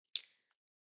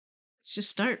Let's just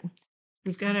start.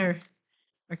 We've got our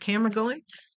camera going.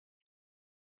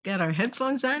 Got our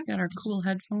headphones on. Got our cool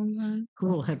headphones on.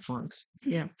 Cool headphones.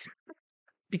 Yeah.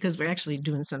 Because we're actually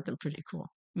doing something pretty cool.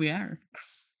 We are.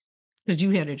 Because you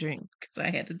had a dream. Because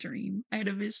I had a dream. I had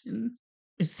a vision.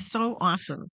 It's so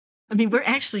awesome. I mean, we're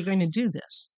actually going to do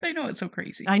this. I know, it's so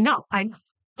crazy. I know. And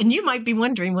you might be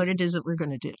wondering what it is that we're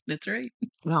going to do. That's right.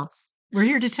 Well, we're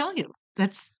here to tell you.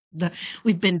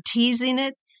 We've been teasing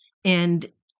it, and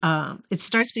it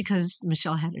starts because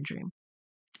Michelle had a dream,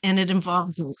 and it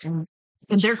involved you. And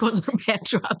there goes her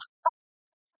backdrop.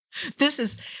 This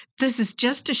is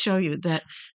just to show you that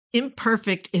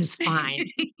imperfect is fine,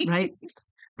 right?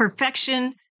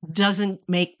 Perfection doesn't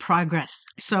make progress.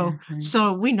 So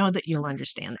we know that you'll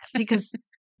understand that because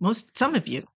some of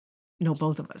you know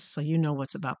both of us, so you know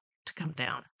what's about to come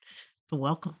down. But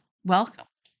welcome.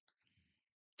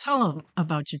 Tell them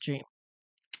about your dream.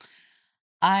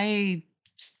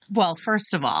 Well,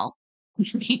 first of all,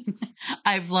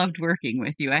 I've loved working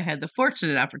with you. I had the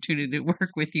fortunate opportunity to work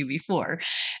with you before.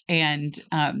 And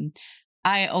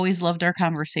I always loved our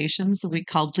conversations. We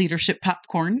called leadership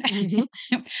popcorn.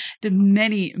 Mm-hmm. Did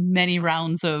many, many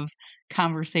rounds of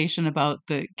conversation about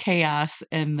the chaos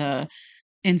and the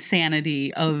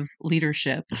insanity of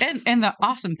leadership and the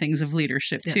awesome things of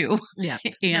leadership too. Yeah.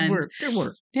 And there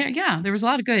were. Yeah, there was a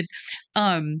lot of good.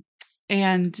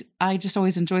 And I just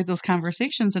always enjoyed those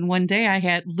conversations. And one day I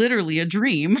had literally a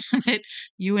dream that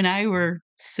you and I were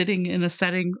sitting in a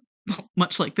setting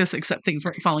much like this, except things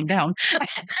weren't falling down.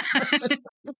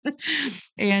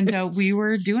 And we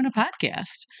were doing a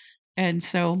podcast. And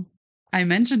so I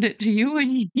mentioned it to you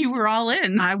and you were all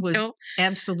in. I was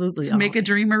absolutely to make a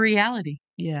dream a reality.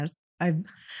 Yeah.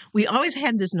 We always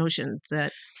had this notion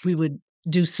that we would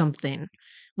do something.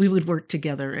 We would work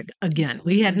together again.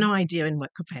 Absolutely. We had no idea in what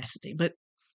capacity, but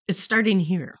it's starting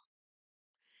here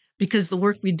because the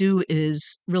work we do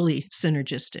is really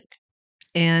synergistic.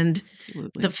 And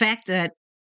Absolutely. The fact that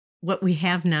what we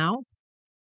have now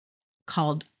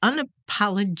called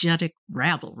Unapologetic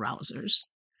Rabble-Rousers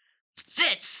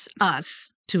fits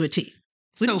us to a T.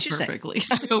 So perfectly.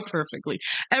 So perfectly.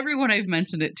 Everyone I've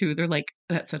mentioned it to, they're like,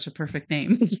 that's such a perfect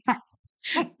name.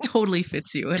 Totally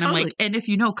fits you. And totally. I'm like, and if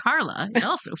you know Carla, it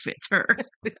also fits her.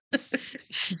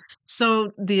 So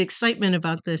the excitement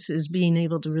about this is being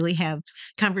able to really have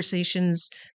conversations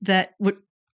that we're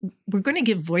going to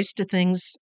give voice to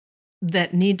things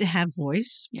that need to have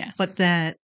voice. Yes. But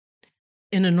that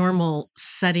in a normal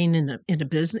setting, in a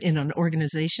business, in an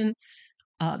organization,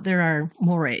 there are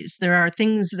mores. There are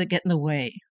things that get in the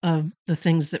way of the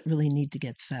things that really need to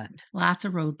get said. Lots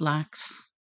of roadblocks.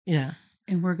 Yeah.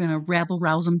 And we're going to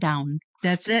rabble-rouse them down.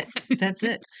 That's it. That's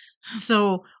it.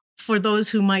 So for those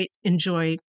who might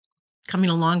enjoy coming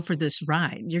along for this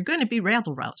ride, you're going to be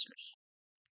rabble-rousers.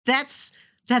 That's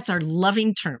our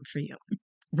loving term for you,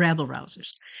 rabble-rousers.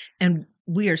 And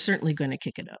we are certainly going to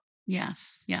kick it up.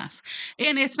 Yes, yes.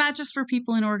 And it's not just for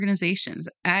people in organizations.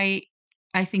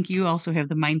 I think you also have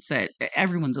the mindset,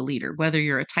 everyone's a leader, whether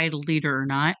you're a titled leader or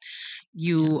not.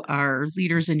 You are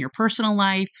leaders in your personal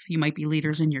life. You might be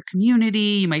leaders in your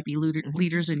community. You might be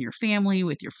leaders in your family,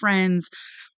 with your friends,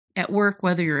 at work,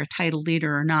 whether you're a titled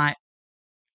leader or not.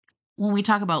 When we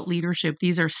talk about leadership,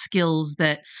 these are skills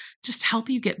that just help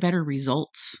you get better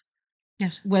results.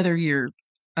 Yes. Whether you're,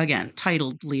 again,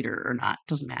 titled leader or not,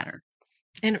 doesn't matter.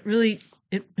 And it really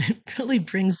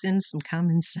brings in some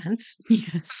common sense.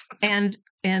 Yes. And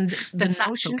that's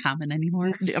not so common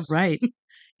anymore. Right.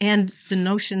 And the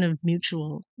notion of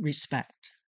mutual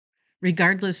respect,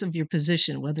 regardless of your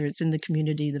position, whether it's in the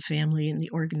community, the family, and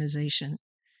the organization,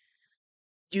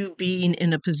 you being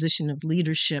in a position of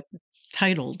leadership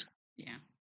titled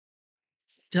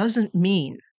doesn't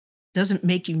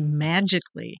make you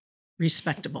magically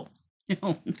respectable.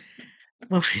 No.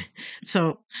 Well,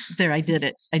 so there, I did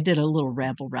it. I did a little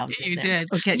rabble-rousing. You there. did.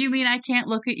 Okay. You mean I can't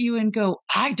look at you and go,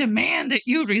 I demand that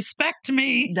you respect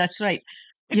me? That's right.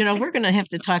 We're going to have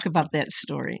to talk about that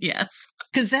story. Yes.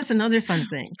 Because that's another fun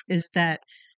thing, is that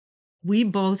we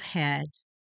both had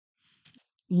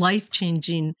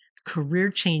life-changing,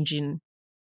 career-changing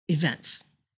events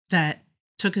that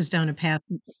took us down a path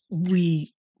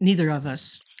neither of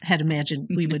us had imagined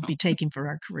we would be taking for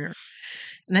our career.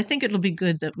 And I think it'll be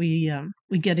good that we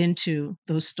get into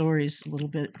those stories a little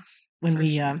bit when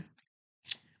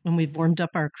when we've warmed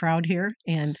up our crowd here.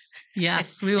 And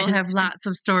Yes, we will have lots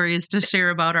of stories to share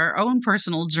about our own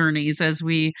personal journeys as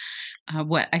we,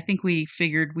 I think we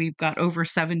figured we've got over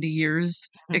 70 years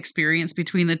experience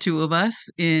between the two of us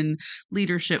in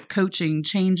leadership, coaching,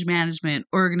 change management,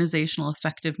 organizational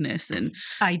effectiveness, and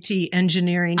IT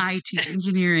engineering.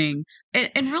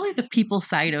 And really the people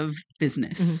side of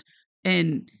business.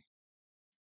 And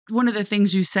one of the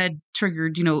things you said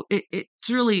triggered, it's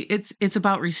really, it's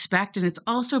about respect, and it's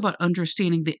also about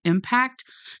understanding the impact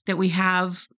that we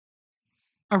have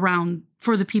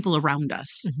for the people around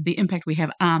us, the impact we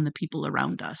have on the people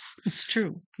around us. It's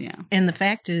true. Yeah. And the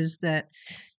fact is that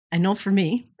I know for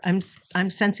me, I'm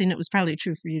sensing it was probably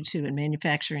true for you too in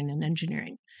manufacturing and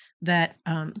engineering, that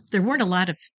there weren't a lot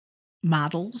of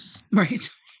models right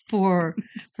for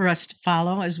us to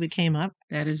follow as we came up.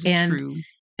 That is true.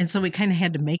 And so we kind of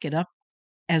had to make it up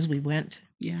as we went.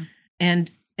 Yeah. And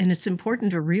it's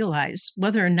important to realize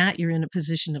whether or not you're in a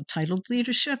position of titled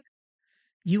leadership,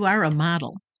 you are a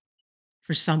model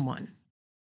for someone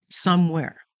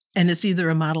somewhere. And it's either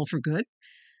a model for good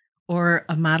or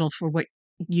a model for what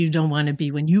you don't want to be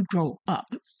when you grow up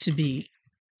to be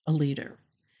a leader.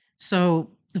 So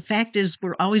the fact is,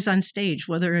 we're always on stage,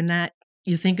 whether or not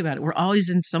you think about it. We're always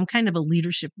in some kind of a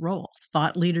leadership role,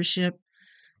 thought leadership,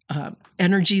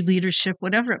 energy leadership,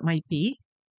 whatever it might be.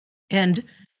 And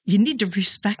you need to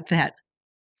respect that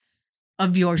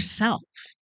of yourself.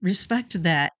 Respect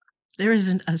that there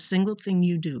isn't a single thing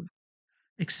you do,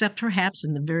 except perhaps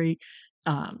in the very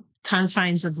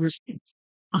confines of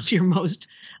your most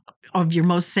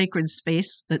sacred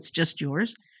space that's just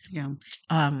yours. Yeah.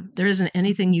 There isn't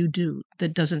anything you do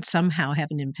that doesn't somehow have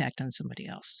an impact on somebody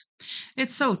else.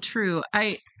 It's so true.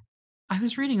 I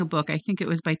was reading a book, I think it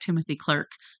was by Timothy Clark,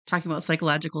 talking about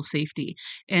psychological safety.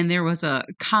 And there was a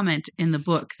comment in the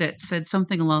book that said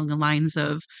something along the lines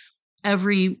of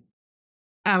every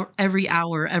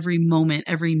hour, every moment,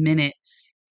 every minute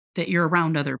that you're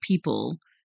around other people,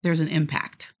 there's an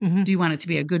impact. Mm-hmm. Do you want it to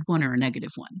be a good one or a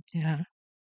negative one? Yeah.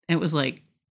 And it was like,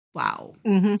 wow.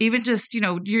 Mm-hmm. Even just,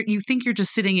 you think you're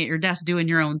just sitting at your desk doing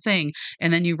your own thing,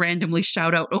 and then you randomly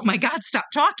shout out, "Oh my God, stop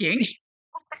talking."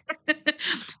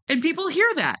 And people hear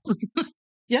that.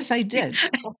 Yes, I did.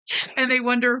 And they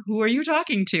wonder, who are you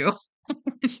talking to?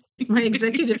 My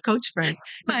executive coach friend.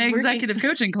 My executive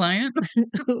coaching client.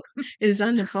 Who is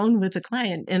on the phone with a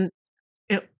client, and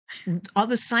all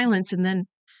the silence, and then,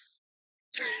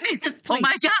 oh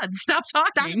my God, stop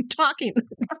talking. Stop talking.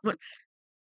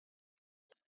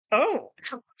 Oh.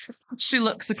 She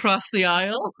looks across the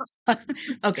aisle.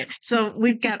 Okay. So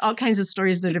we've got all kinds of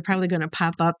stories that are probably going to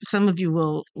pop up. Some of you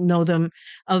will know them.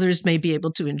 Others may be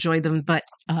able to enjoy them. But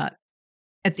at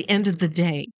the end of the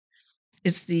day,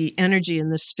 it's the energy and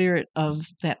the spirit of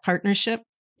that partnership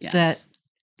that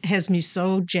has me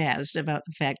so jazzed about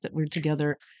the fact that we're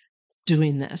together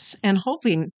doing this, and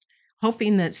hoping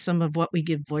that some of what we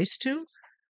give voice to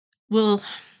will,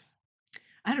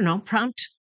 I don't know, prompt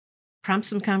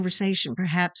some conversation,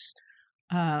 perhaps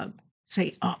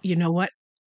say, oh, you know what?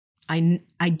 I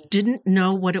didn't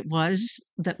know what it was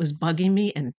that was bugging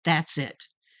me, and that's it.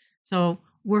 So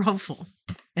we're hopeful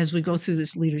as we go through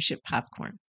this leadership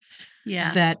popcorn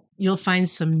that you'll find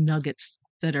some nuggets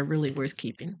that are really worth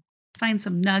keeping. Find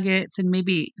some nuggets and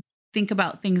maybe think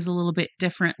about things a little bit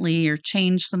differently, or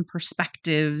change some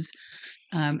perspectives,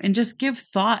 and just give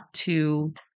thought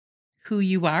to who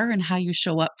you are and how you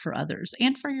show up for others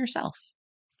and for yourself.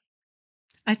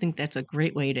 I think that's a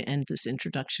great way to end this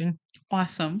introduction.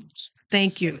 Awesome.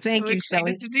 Thank you. Thank you,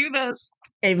 Shelley. To do this.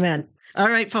 Amen. All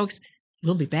right, folks.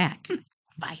 We'll be back.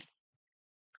 Bye.